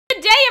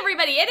Good day,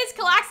 everybody. It is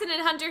Calxiyn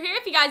and Hunter here.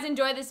 If you guys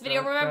enjoy this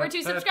video, remember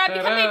to subscribe,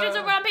 become patrons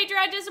over on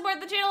Patreon to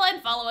support the channel,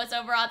 and follow us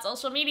over on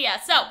social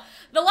media. So,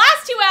 the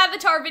last two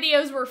Avatar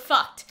videos were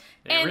fucked.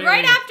 And really,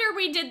 right after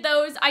we did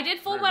those, I did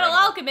Full Metal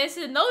Alchemist,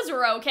 and those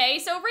were okay.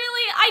 So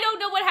really, I don't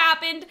know what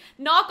happened.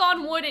 Knock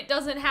on wood, it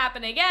doesn't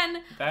happen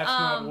again. That's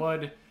not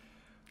wood.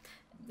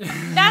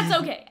 That's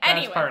okay.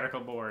 Anyway. That's particle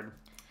board.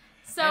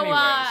 So,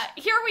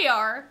 here we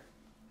are.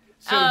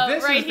 So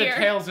this is the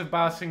Tales of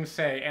Ba Sing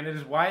Se, and it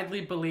is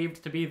widely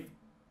believed to be,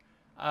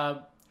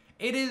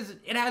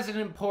 it has an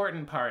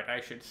important part,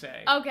 I should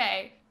say.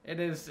 Okay. It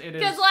is.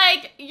 Because,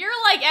 like, you're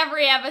like,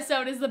 every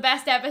episode is the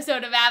best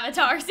episode of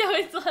Avatar, so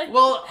it's like...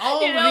 Well,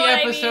 all of the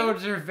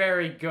episodes are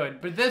very good,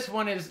 but this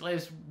one is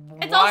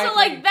it's also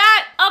like,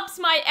 that ups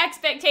my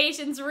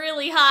expectations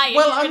really high if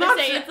you're going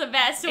to say it's the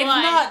best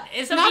one.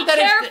 It's so not be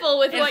careful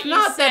with what you say.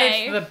 It's not that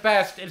it's the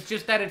best, it's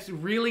just that it's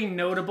really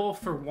notable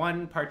for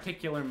one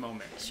particular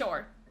moment.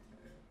 Sure.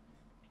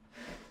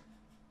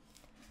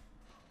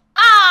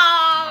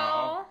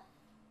 Oh.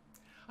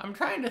 I'm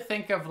trying to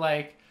think of,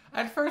 like...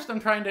 At first, I'm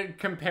trying to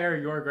compare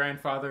your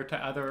grandfather to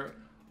other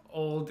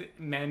old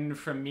men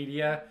from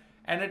media.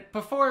 And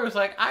before it was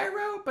like,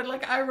 Iroh, but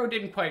like Iroh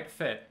didn't quite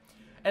fit.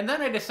 And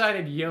then I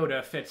decided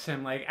Yoda fits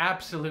him, like,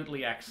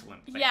 absolutely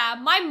excellently. Yeah,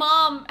 my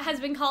mom has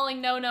been calling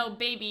Nono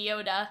Baby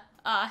Yoda.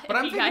 But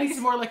I'm thinking he's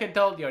more like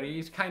adult Yoda.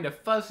 He's kind of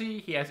fuzzy,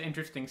 he has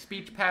interesting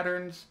speech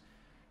patterns.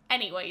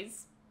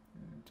 Anyways.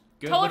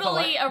 Good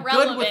totally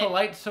irrelevant. Good with a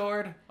light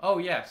sword. Oh,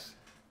 yes.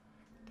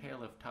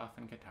 Tale of Toph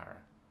and Katara.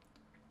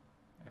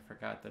 I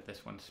forgot that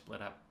this one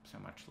split up so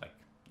much, like,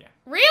 yeah.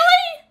 Really?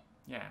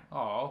 Yeah.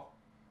 Oh.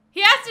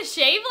 He has to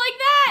shave like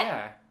that?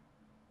 Yeah.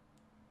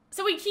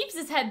 So he keeps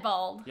his head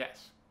bald?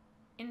 Yes.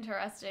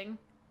 Interesting.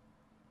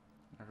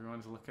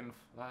 Everyone's looking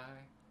fly.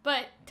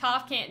 But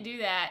Toph can't do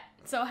that,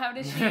 so how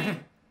does she...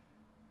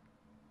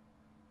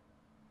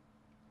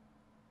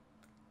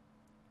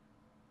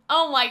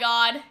 Oh my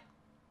god.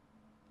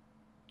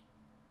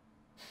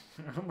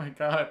 Oh my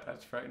god,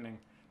 that's frightening.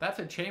 That's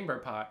a chamber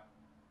pot.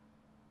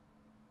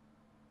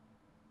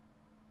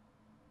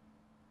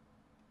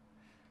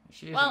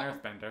 She is an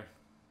earthbender.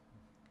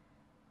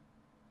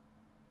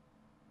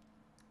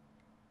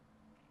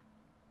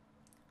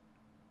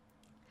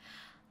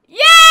 Yay!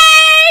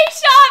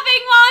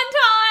 Shopping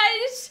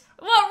montage!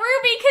 What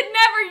Ruby could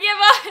never give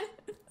us.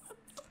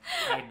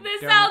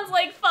 This sounds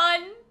like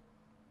fun.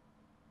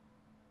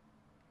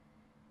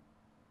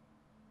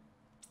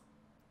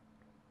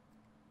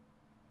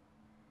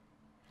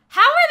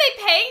 How are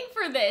they paying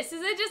for this?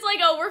 Is it just like,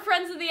 oh, we're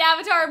friends with the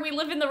Avatar and we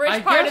live in the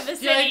rich part of the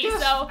city,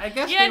 so, I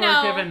guess they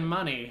were given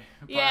money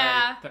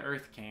by the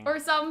Earth King. Or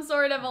some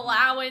sort of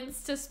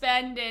allowance to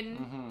spend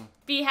and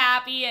be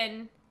happy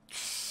and...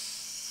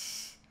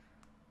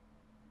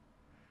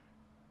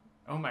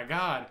 Oh my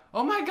god.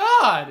 Oh my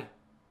god!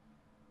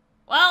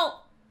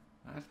 Well...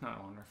 That's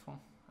not wonderful.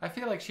 I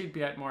feel like she'd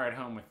be more at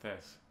home with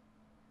this.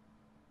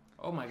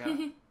 Oh my god.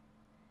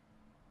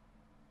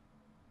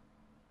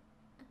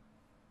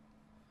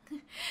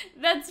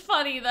 That's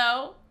funny,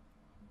 though.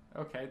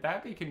 Okay,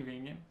 that'd be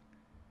convenient.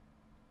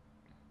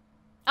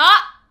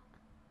 Ah!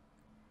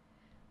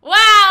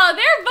 Wow,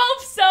 they're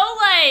both so,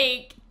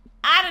 like...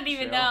 I don't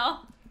even know.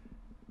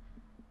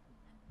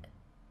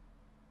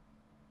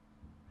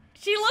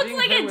 She looks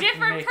like a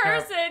different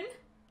person.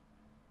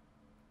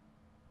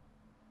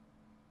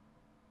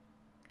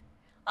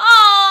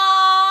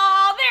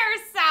 Oh,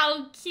 they're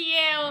so cute.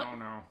 Oh,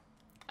 no.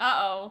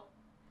 Uh-oh.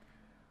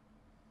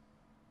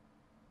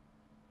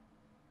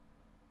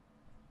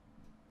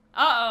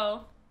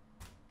 Uh-oh.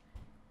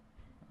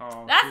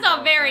 Oh, that's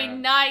not very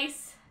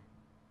nice.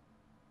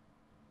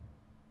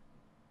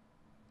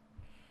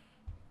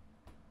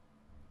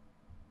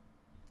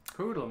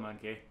 Poodle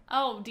monkey.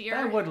 Oh, dear.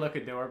 That would look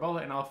adorable,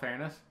 in all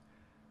fairness.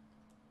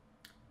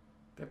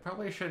 They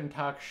probably shouldn't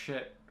talk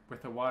shit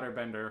with a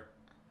waterbender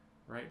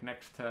right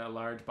next to a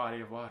large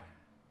body of water.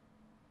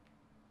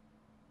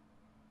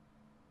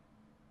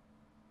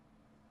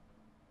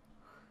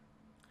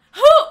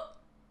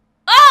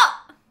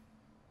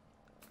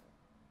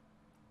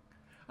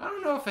 I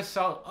don't know if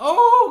assault...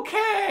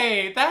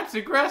 Okay! That's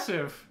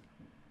aggressive!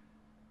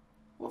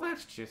 Well,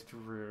 that's just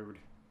rude.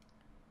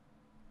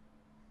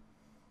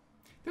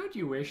 Don't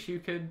you wish you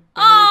could...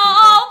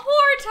 Oh,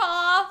 poor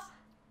Toph!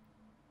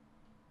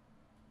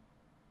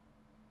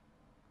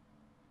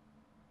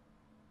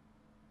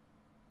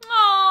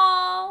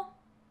 Oh.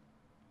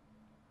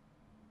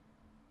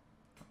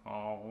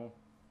 Oh.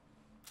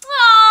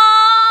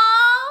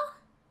 Oh.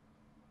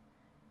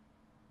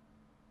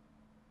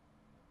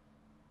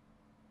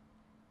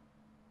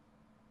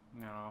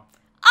 No.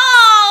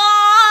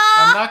 Oh.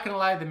 I'm not gonna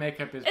lie, the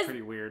makeup is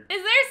pretty weird.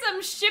 Is there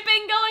some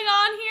shipping going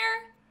on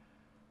here?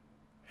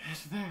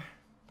 Is there?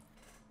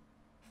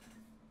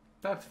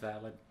 That's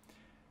valid.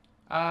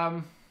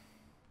 I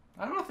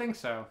don't think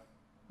so.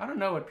 I don't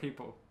know what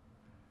people...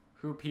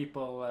 Who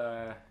people,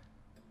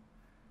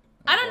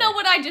 I don't know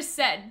what I just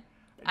said.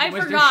 I Was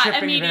there forgot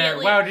shipping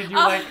immediately. There? Wow, did you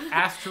like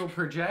astral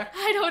project?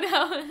 I don't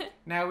know.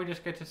 Now we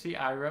just get to see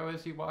Iroh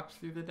as he walks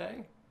through the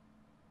day.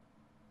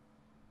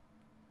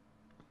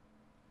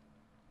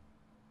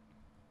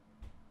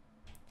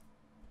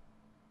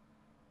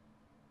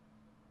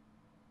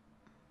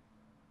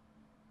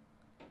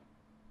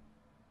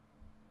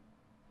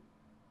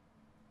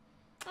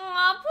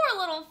 Aw, poor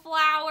little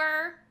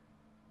flower.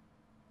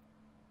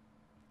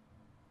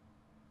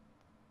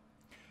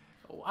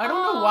 I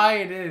don't know why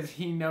it is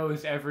he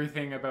knows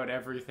everything about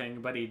everything,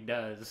 but he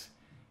does.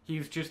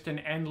 He's just an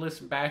endless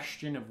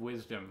bastion of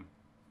wisdom.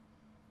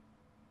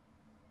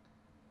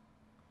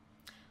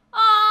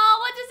 Oh,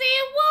 what does he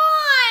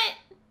want?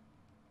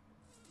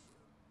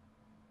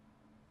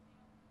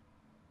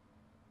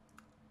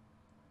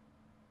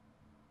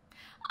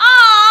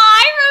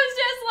 Oh, Iroh's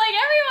just like,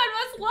 everyone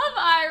must love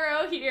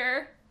Iroh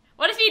here.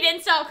 What if he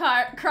didn't stop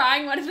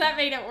crying? What if that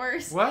made it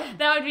worse? What?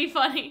 That would be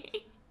funny.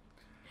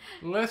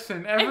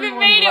 Listen, everyone If it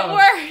made it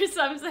worse,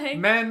 I'm saying.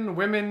 Men,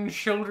 women,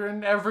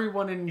 children,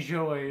 everyone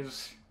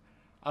enjoys.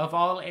 Of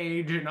all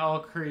age and all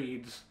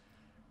creeds.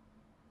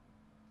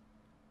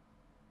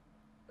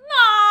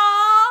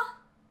 Aww.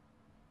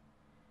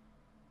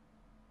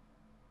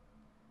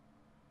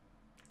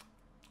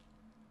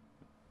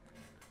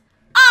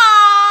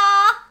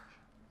 Aww.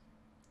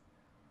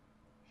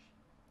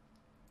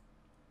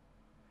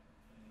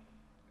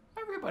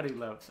 Everybody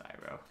loves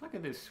Iroh. Look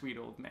at this sweet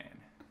old man.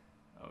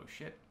 Oh,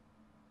 shit.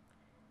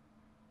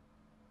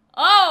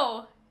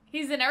 Oh,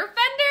 he's an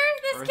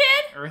earthbender, this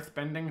kid?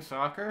 Earthbending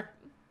soccer?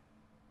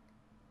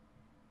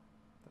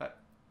 That...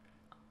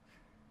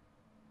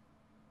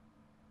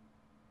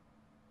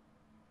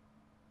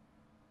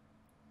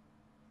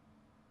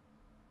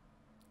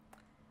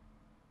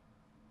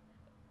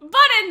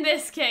 But in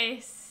this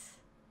case...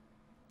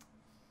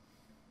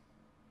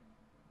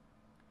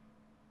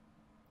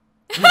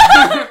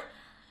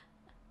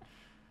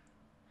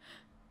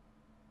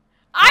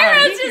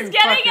 Iroh's just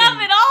getting up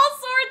in all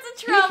sorts of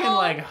trouble. He can,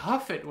 like,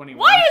 huff it when he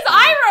Why wants is to.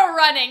 Iroh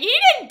running? He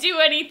didn't do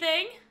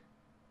anything.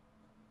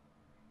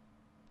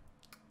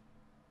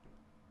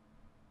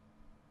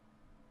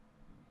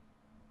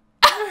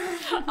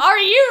 Are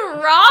you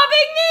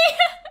robbing me?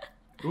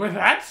 With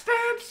that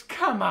stance?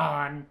 Come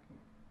on.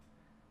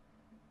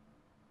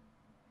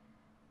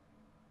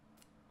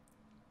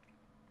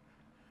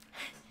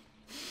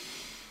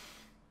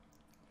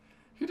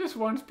 He just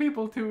wants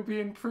people to be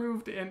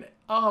improved in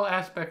all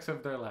aspects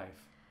of their life.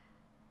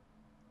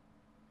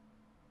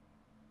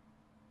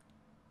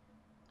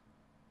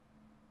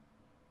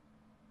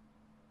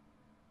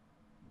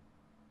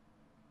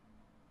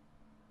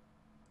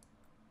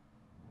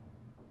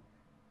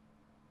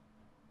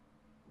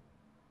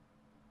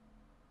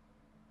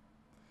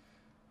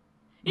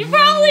 You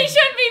probably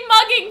shouldn't be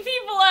mugging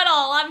people at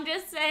all, I'm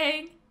just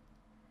saying.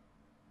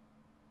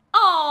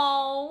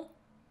 Oh.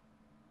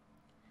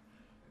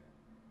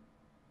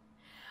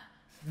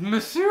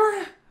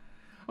 Monsieur?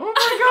 Oh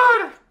my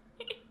god!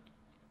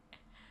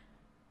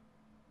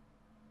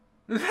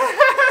 What is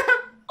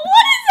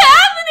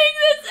happening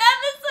this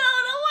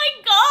episode? Oh my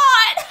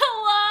god!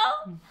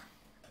 Hello?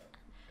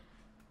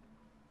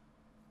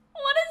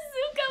 What is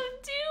Zuko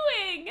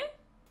doing?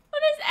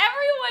 What is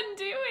everyone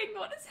doing?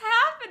 What is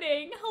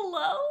happening?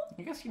 Hello?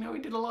 I guess, you know, he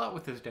did a lot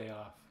with his day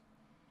off.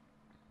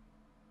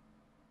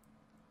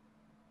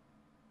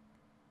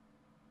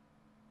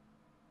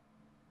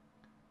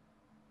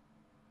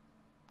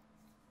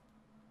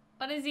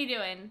 What is he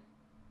doing?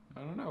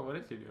 I don't know. What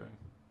is he doing?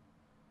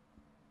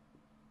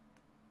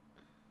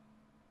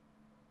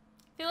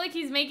 I feel like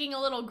he's making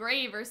a little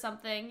grave or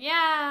something.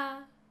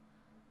 Yeah.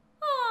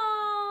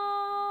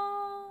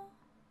 Oh.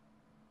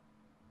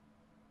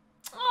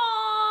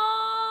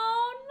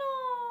 Oh, no.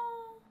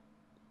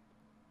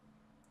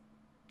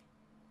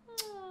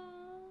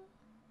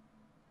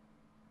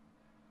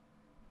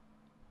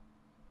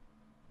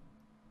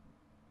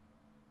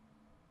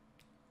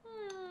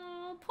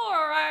 Oh,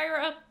 poor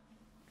Ira.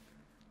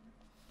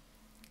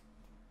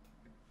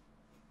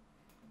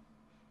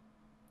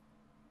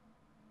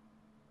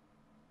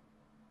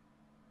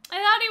 I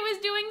thought he was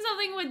doing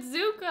something with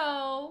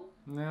Zuko.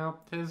 No,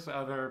 his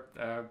other,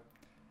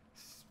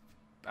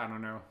 I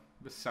don't know,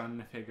 the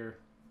son figure.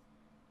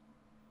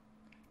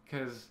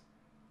 Because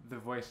the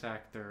voice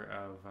actor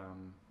of,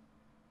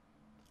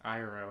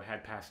 Iroh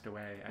had passed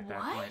away at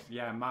that What? point.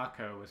 Yeah,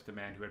 Mako was the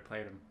man who had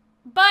played him.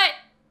 But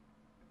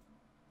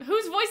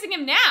who's voicing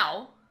him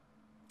now?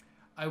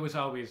 I was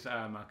always,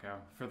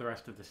 Mako for the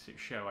rest of the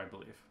show, I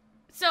believe.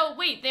 So,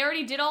 wait, they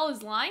already did all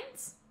his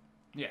lines?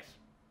 Yes.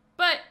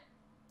 But...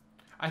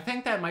 I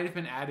think that might have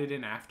been added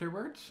in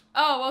afterwards.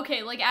 Oh,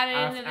 okay, like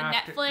added into the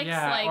After, Netflix?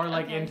 yeah, or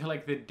like okay. into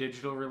like the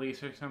digital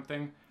release or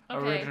something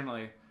Okay.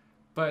 originally.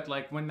 But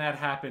like when that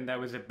happened, that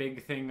was a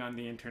big thing on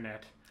the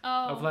internet.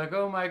 Oh. Of like,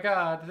 oh my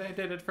god, they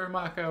did it for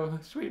Mako,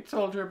 sweet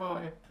soldier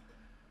boy.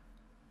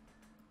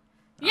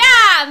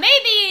 Yeah,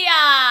 maybe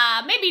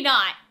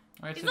not.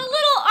 Right, He's so- a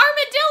little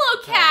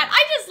armadillo cat.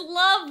 I just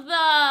love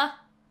the,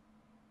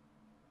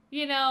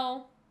 you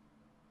know...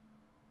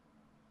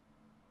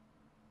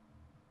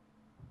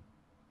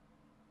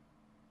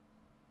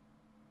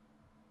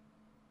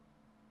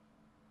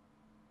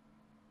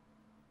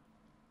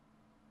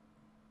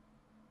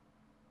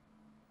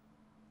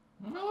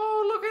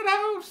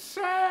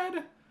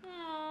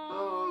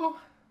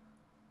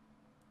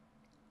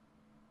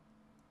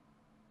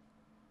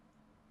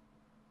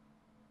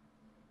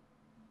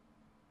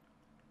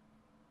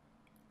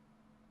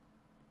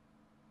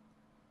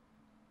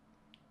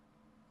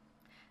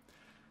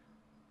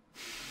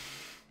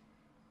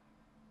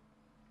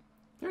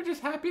 They're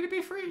just happy to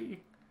be free.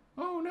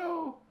 Oh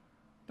no.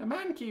 The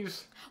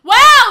monkeys. Wow,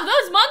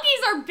 those monkeys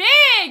are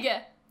big!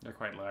 They're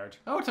quite large.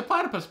 Oh, it's a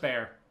platypus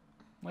bear.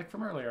 Like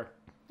from earlier.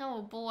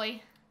 Oh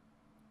boy.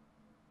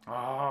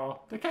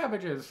 Oh, the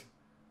cabbages.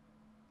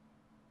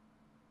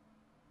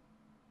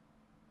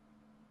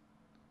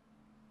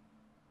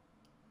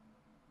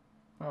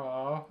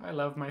 Oh, I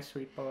love my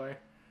sweet boy.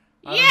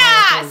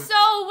 Yeah,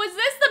 so was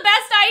this the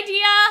best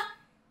idea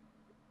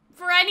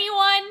for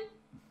anyone?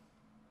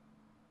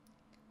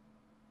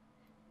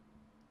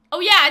 Oh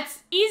yeah,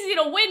 it's easy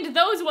to wind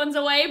those ones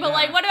away, but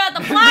like, what about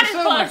the platypus?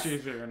 So much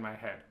easier in my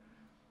head.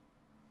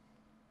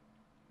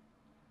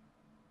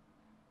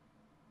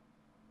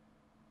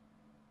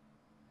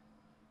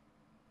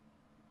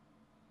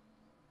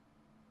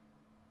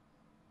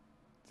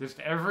 Just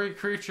every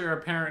creature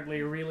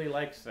apparently really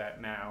likes that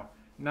now,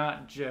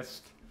 not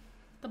just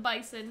the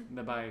bison.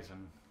 The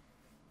bison.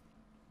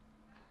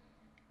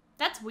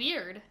 That's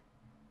weird.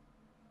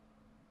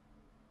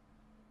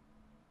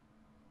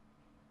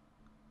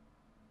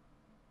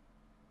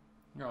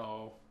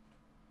 Oh.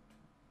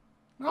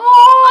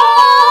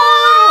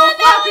 Oh,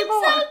 that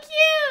one's so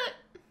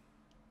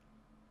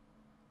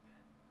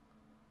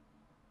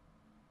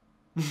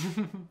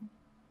cute.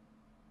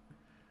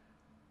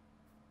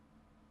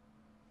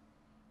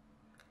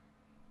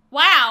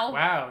 Wow.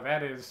 Wow,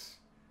 that is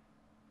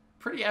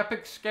pretty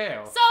epic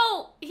scale.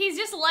 So, he's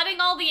just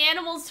letting all the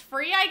animals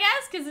free, I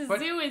guess? Because his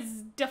zoo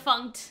is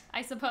defunct,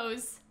 I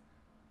suppose.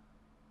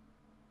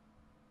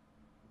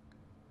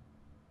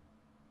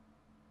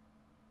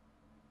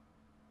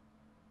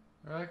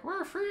 They're like,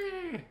 we're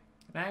free!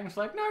 And Aang's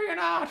like, no, you're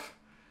not!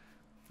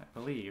 I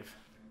believe.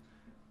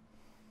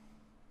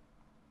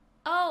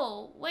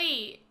 Oh,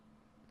 wait.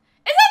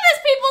 Isn't this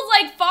people's,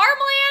 like,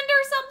 farmland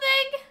or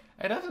something?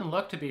 It doesn't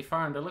look to be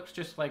farmed. It looks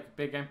just like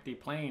big empty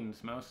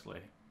plains,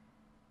 mostly.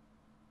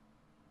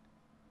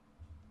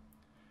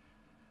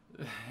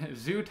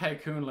 Zoo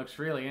Tycoon looks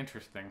really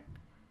interesting.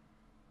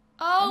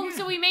 Oh,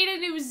 so we made a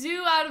new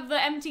zoo out of the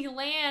empty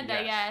land, yes.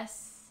 I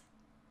guess.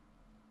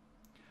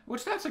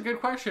 Which, that's a good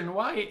question.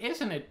 Why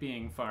isn't it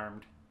being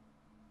farmed?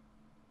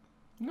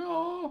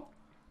 No!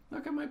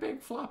 Look at my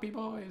big floppy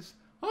boys.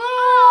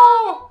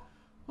 Oh!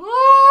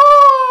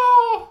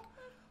 Oh!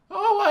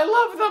 Oh, I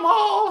love them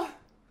all!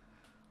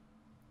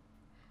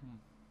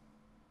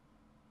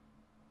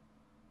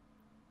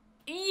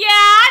 Yeah,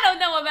 I don't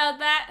know about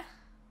that.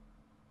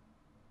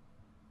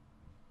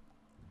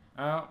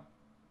 Oh.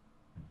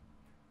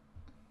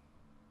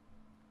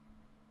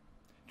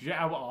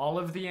 All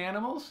of the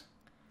animals?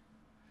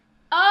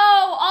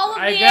 Oh, all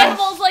of the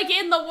animals, like,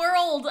 in the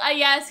world, I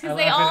guess, because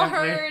they all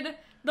heard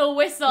the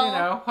whistle. You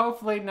know,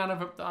 hopefully not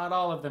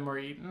all of them were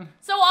eaten.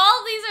 So all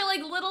of these are,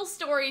 like, little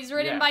stories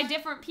written by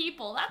different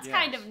people. That's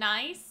kind of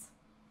nice.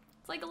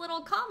 It's like a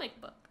little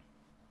comic book.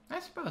 I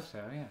suppose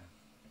so, yeah.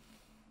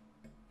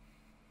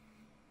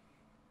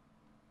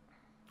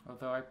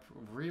 Although I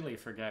really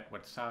forget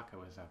what Sokka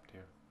was up to.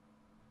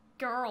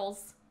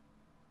 Girls.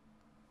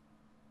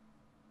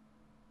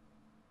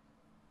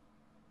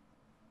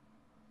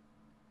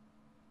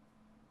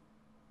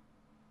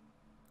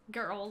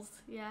 Girls,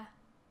 yeah.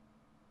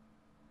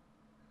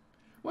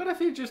 What if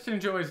he just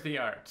enjoys the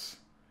arts?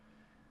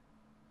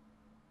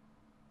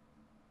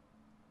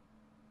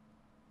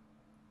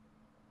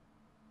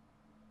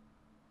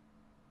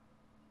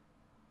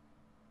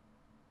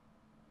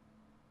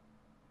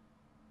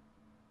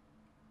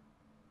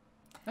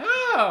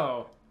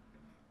 Oh!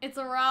 It's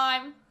a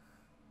rhyme.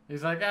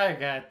 He's like, I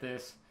got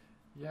this.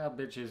 Yeah,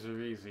 bitches are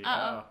easy.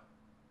 Uh-oh.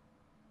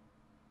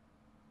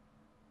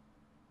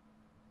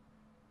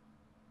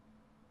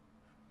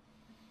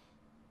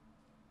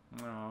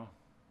 Oh.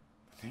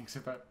 Thinks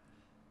about...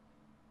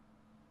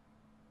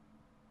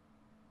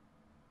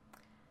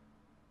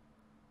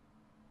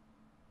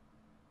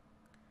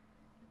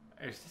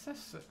 Is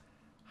this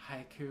a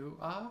haiku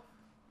off?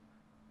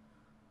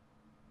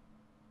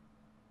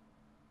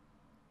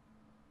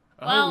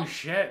 Well, oh,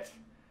 shit.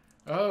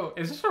 Oh,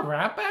 is this a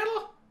rap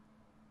battle?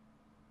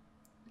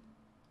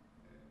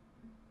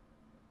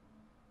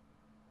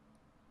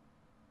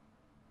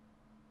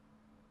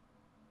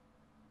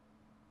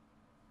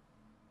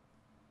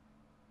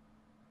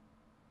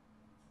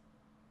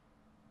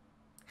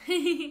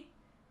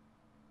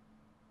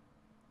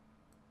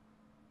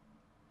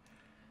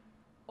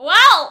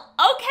 Well,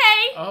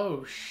 okay.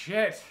 Oh,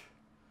 shit.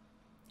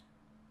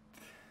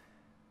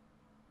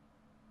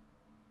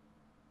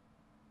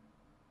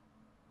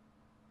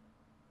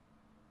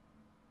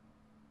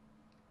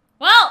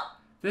 Well.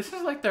 This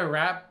is like the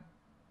rap...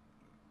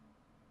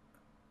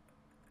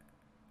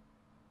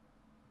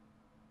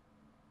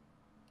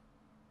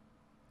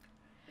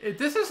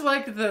 This is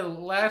like the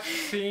last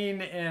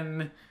scene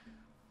in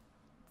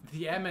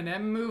the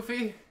Eminem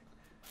movie.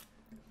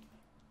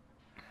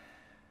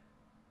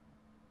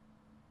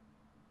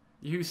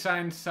 You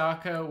signed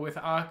Sokka with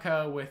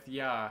Akka with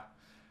Ya.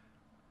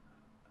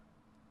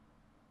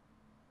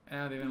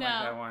 Oh, they didn't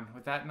like that one.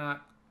 With that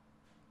not...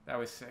 That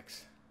was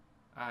 6.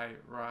 I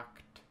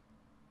rocked.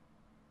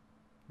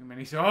 Too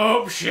many...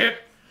 Oh, shit!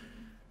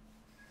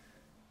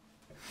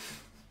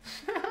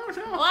 Oh,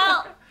 no.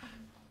 Well.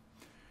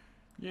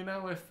 You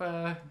know, if, It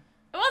wasn't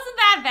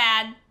that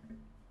bad.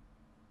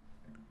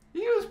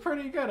 He was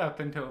pretty good up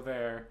until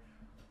there.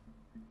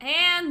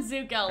 And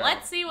Zuko.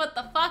 Let's see what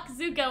the fuck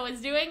Zuko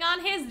is doing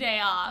on his day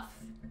off.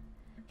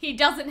 He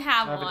doesn't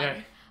have one.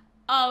 Day.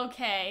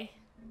 Okay.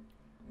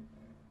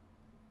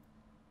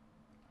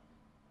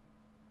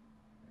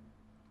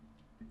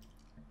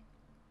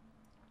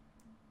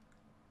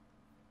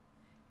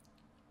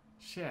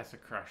 She has a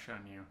crush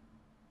on you.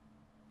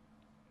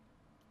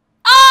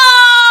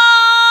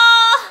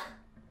 Oh!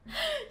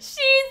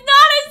 She's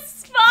not a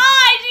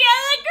spy! She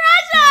has a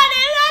crush on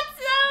him! That's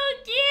so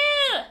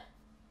cute!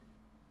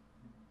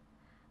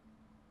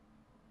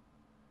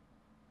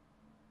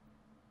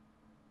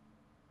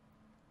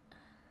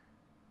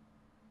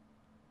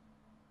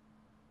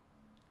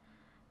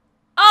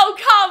 Oh,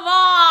 come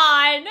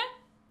on!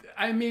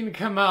 I mean,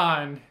 come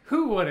on.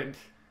 Who wouldn't?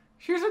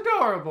 She's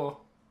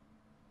adorable.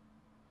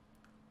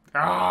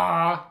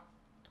 Ah!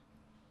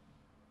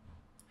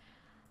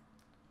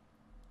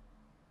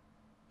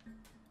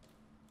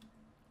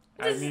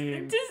 Zuko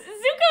didn't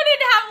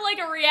have, like,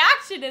 a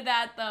reaction to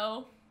that,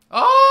 though.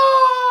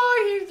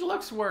 Oh, he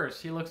looks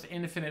worse. He looks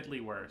infinitely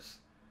worse.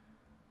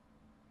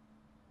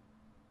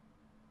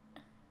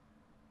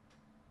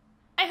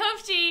 I hope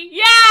she...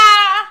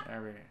 Yeah!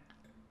 There we go.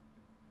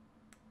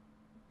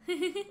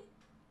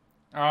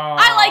 Oh.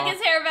 I like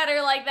his hair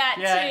better like that,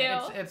 too.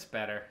 Yeah, it's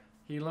better.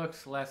 He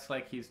looks less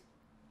like he's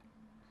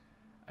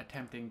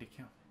attempting to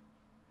kill.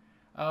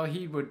 Oh,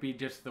 he would be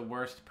just the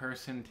worst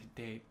person to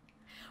date.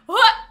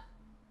 What?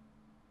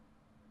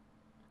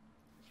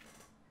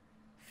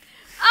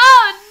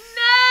 Oh,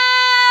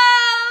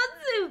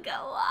 no!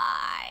 Zuko,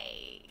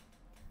 why?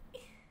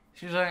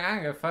 She's like, I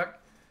don't give a fuck.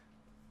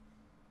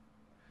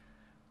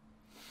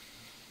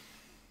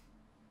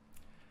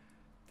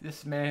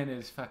 This man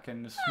is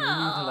fucking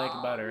smooth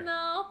like butter.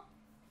 No.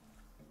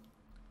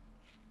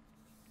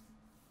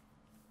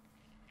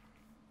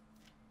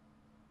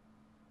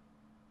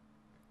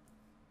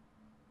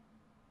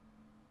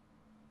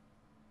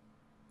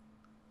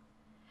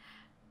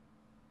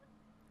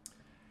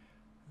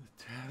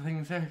 The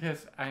traveling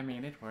circus. I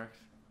mean, it works.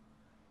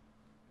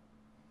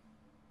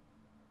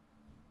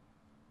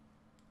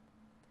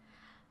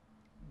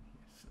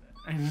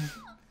 I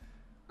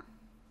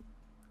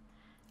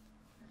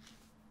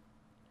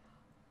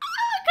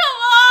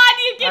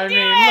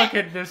mean, look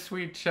at this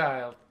sweet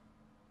child.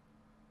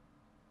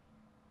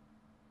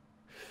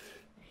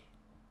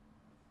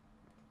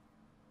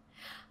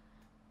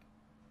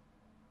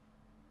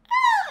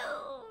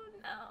 Oh,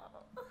 no.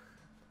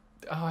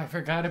 Oh, I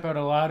forgot about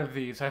a lot of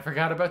these. I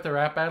forgot about the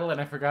rap battle, and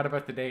I forgot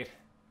about the date.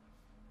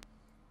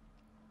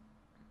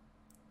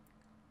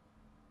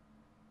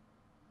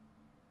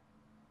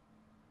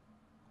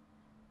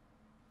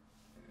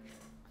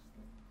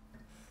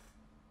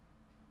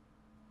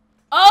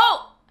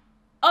 Oh!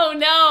 Oh,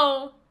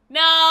 no.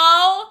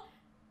 No!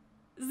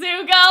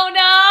 Zuko,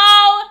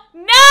 no!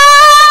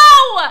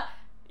 No!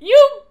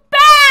 You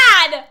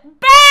bad!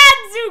 Bad,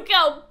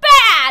 Zuko!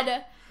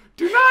 Bad!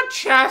 Do not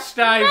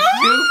chastise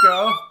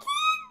Zuko!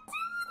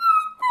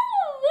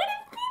 What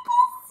if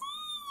people see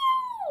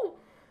you?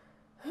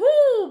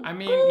 Oh, I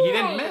mean, boy. he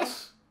didn't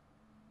miss.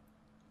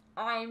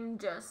 I'm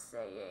just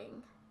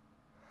saying.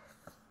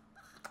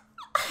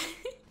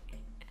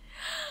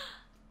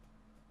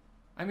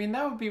 I mean,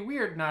 that would be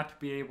weird not to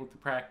be able to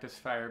practice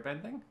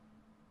firebending.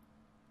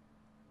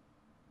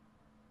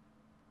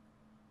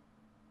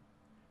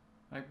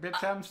 Like,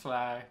 bitch, I'm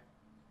sly.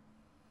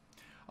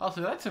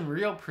 Also, that's some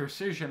real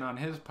precision on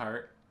his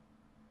part.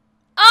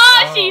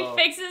 Oh, she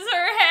fixes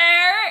her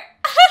hair.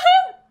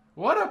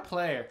 What a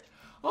player.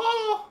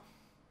 Oh.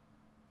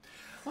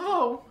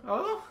 Oh.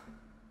 Oh.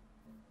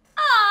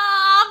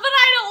 Aw, but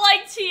I don't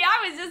like tea.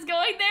 I was just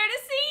going there to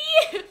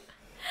see you.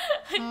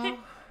 Oh.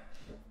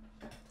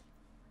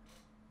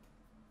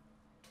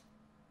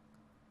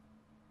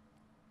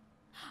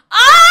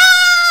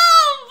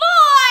 Oh,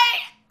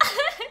 boy!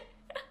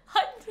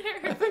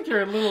 Hunter. I think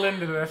you're a little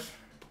into this.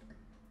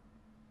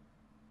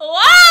 Well,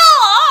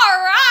 all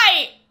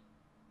right.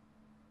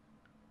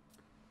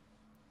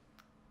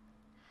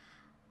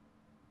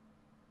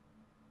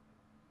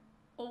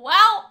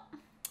 Well.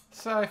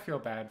 So I feel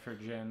bad for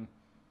Jin.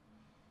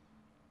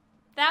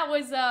 That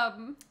was,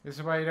 This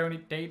is why you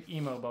don't date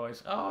emo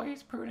boys. Oh,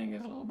 he's pruning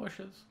his little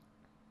bushes.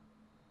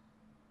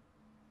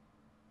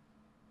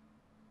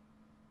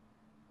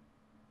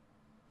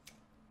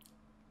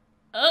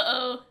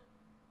 Uh-oh.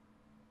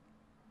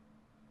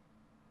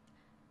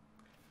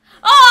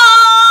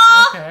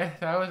 Oh! Okay,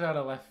 that was out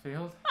of left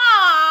field.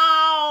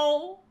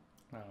 Oh!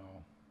 Oh.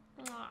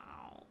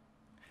 Oh.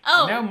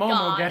 Oh, Now Momo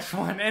God. gets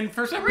one, and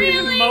for some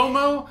Really? reason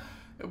Momo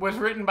was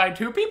written by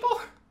 2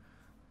 people?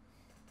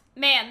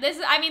 Man,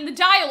 I mean, the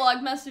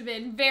dialogue must have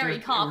been very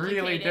Just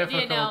complicated, really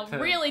difficult you know, to-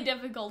 really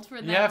difficult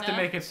for them. You have to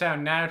make it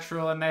sound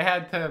natural, and they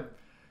had to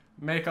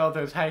make all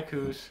those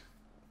haikus.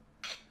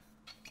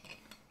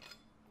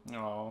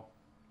 Oh.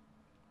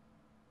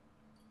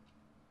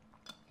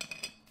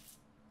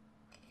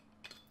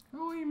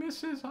 Oh, he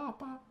misses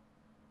Hoppa.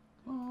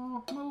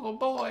 Oh, my little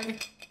boy.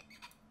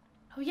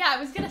 Oh yeah, I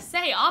was gonna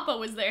say Appa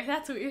was there.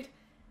 That's weird.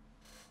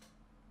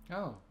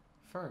 Oh,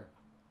 fur.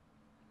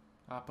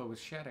 Appa was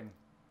shedding.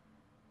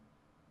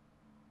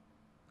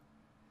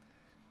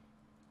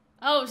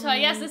 Oh, so I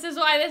guess this is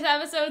why this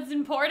episode's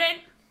important?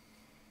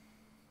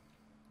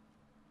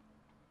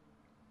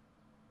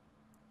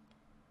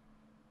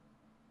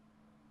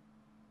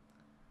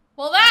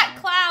 Well, that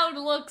cloud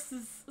looks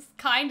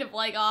kind of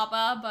like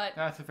Appa, but...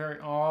 That's a very...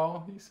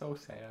 Oh, he's so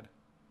sad.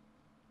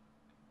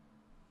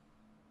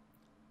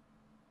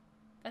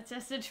 That's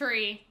just a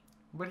tree.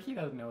 But he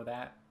doesn't know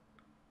that.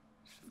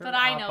 But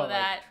I know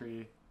that.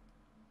 Tree.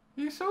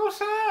 He's so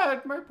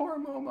sad, my poor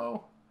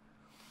Momo.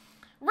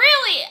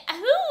 Really?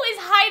 Who is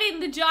hiding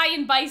the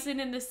giant bison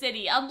in the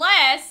city?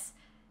 Unless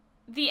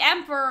the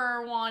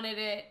Emperor wanted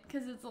it,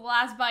 because it's the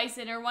last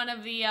bison, or one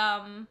of the,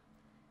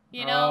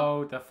 you know?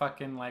 Oh, the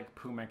fucking, like,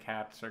 puma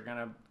cats are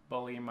gonna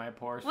bully my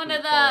poor one sweet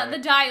of boy. the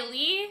Dai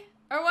Li,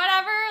 or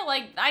whatever.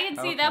 Like, I can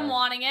see them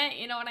wanting it,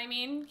 you know what I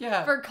mean?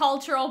 Yeah. For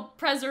cultural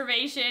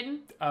preservation.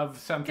 Of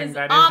something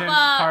that Appa, isn't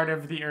part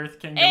of the Earth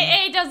Kingdom.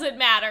 It doesn't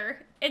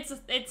matter.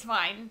 It's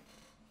fine.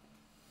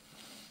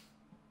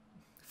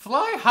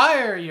 Fly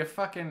higher, you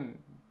fucking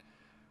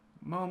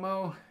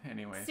Momo.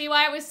 Anyway. See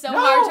why it was so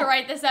hard to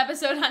write this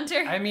episode,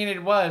 Hunter? I mean,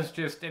 it was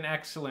just an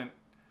excellent...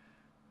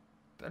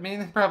 I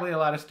mean, probably a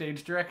lot of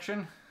stage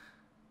direction.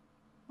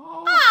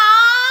 Oh.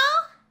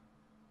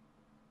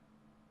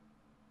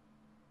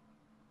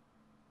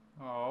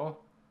 Aww. Oh.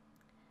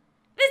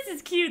 This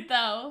is cute,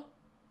 though.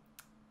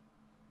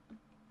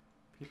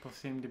 People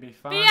seem to be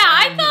fine. But yeah,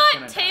 I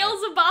thought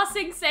Tales of Ba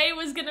Sing Se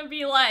was gonna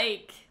be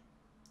like...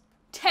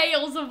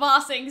 Tales of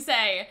Ba Sing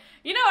Se.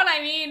 You know what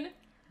I mean?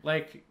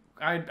 Like,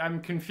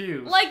 I'm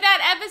confused. Like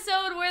that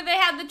episode where they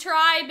had the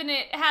tribe and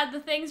it had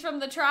the things from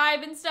the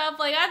tribe and stuff.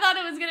 Like, I thought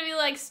it was gonna be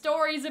like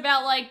stories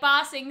about like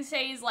Ba Sing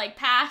Se's like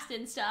past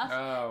and stuff.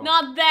 Oh.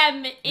 Not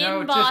them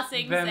in Ba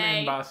Sing Se. Them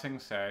in Ba Sing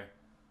Se.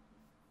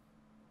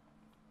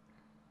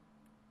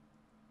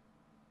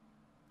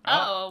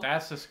 Uh-oh.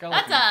 That's a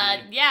skeleton.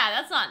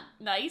 That's not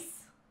nice.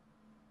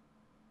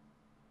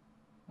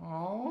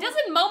 Oh.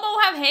 Doesn't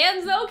Momo have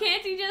hands though?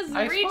 Can't he just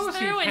reach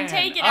through and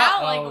take it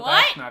out? Like what?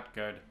 That's not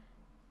good.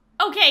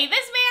 Okay,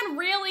 this man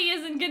really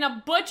isn't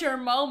gonna butcher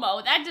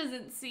Momo. That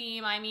doesn't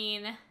seem, I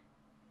mean...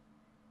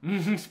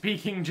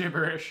 Speaking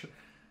gibberish.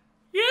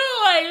 You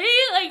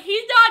know, like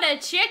he's not a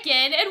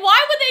chicken. And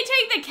why would they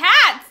take the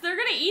cats? They're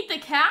gonna eat the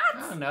cats?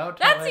 I don't know.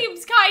 That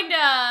seems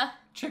kinda...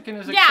 Chicken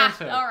is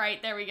expensive. Yeah,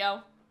 alright, there we go.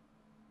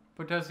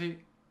 But does he...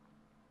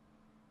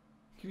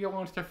 He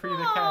wants to free the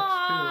cats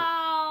too.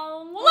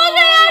 Look at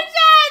how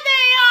sad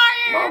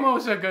they are!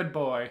 Momo's a good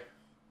boy.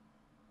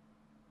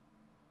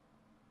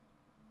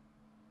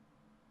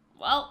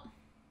 Well.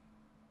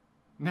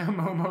 Now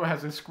Momo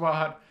has a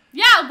squad.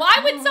 Yeah, why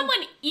would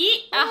someone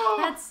eat?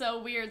 That's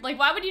so weird. Like,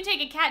 why would you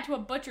take a cat to a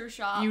butcher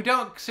shop? You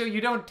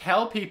don't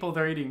tell people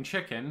they're eating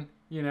chicken,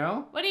 you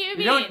know? What do you mean?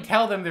 You don't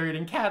tell them they're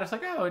eating cat. It's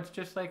like, oh, it's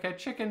just like a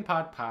chicken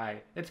pot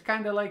pie. It's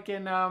kind of like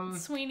in,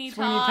 Sweeney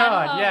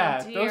Todd. Oh,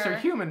 yeah, dear. those are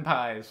human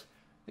pies.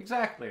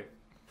 Exactly.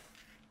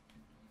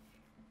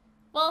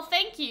 Well,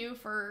 thank you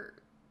for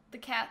the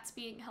cats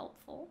being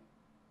helpful.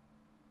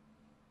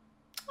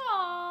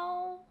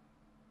 Aww.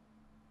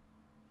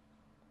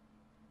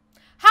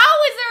 How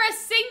is there a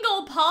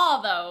single paw,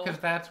 though? Because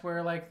that's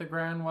where, like, the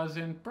ground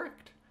wasn't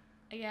bricked.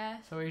 I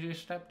guess. So he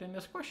just stepped in the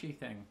squishy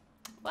thing.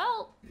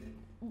 Well,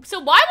 so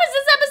why was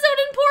this episode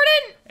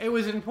important? It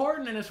was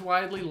important and it's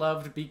widely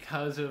loved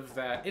because of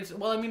that. It's a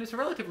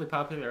relatively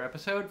popular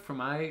episode from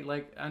my,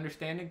 like,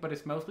 understanding, but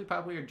it's mostly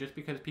popular just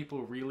because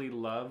people really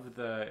love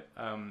the,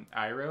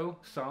 Iroh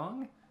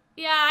song.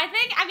 Yeah,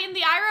 I mean,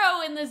 the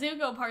Iroh and the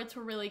Zuko parts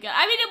were really good.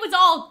 I mean, it was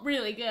all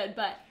really good,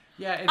 but...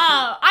 Yeah,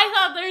 I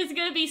thought there was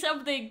gonna be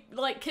something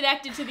like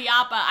connected to the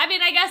Appa. I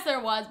mean, I guess there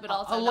was, but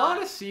also a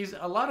lot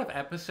of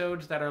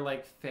episodes that are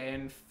like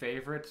fan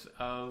favorites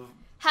of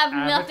have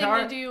Avatar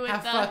nothing to do with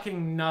have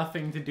fucking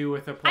nothing to do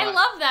with the plot. I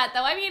love that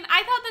though. I mean,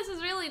 I thought this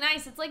was really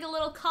nice. It's like a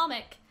little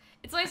comic.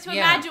 It's nice to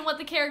imagine what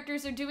the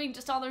characters are doing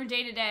just on their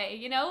day to day.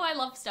 You know, I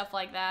love stuff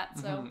like that.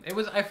 So it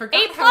was. I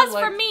forgot A+ how,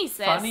 like, for me,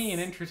 sis. funny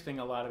and interesting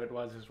a lot of it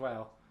was as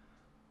well.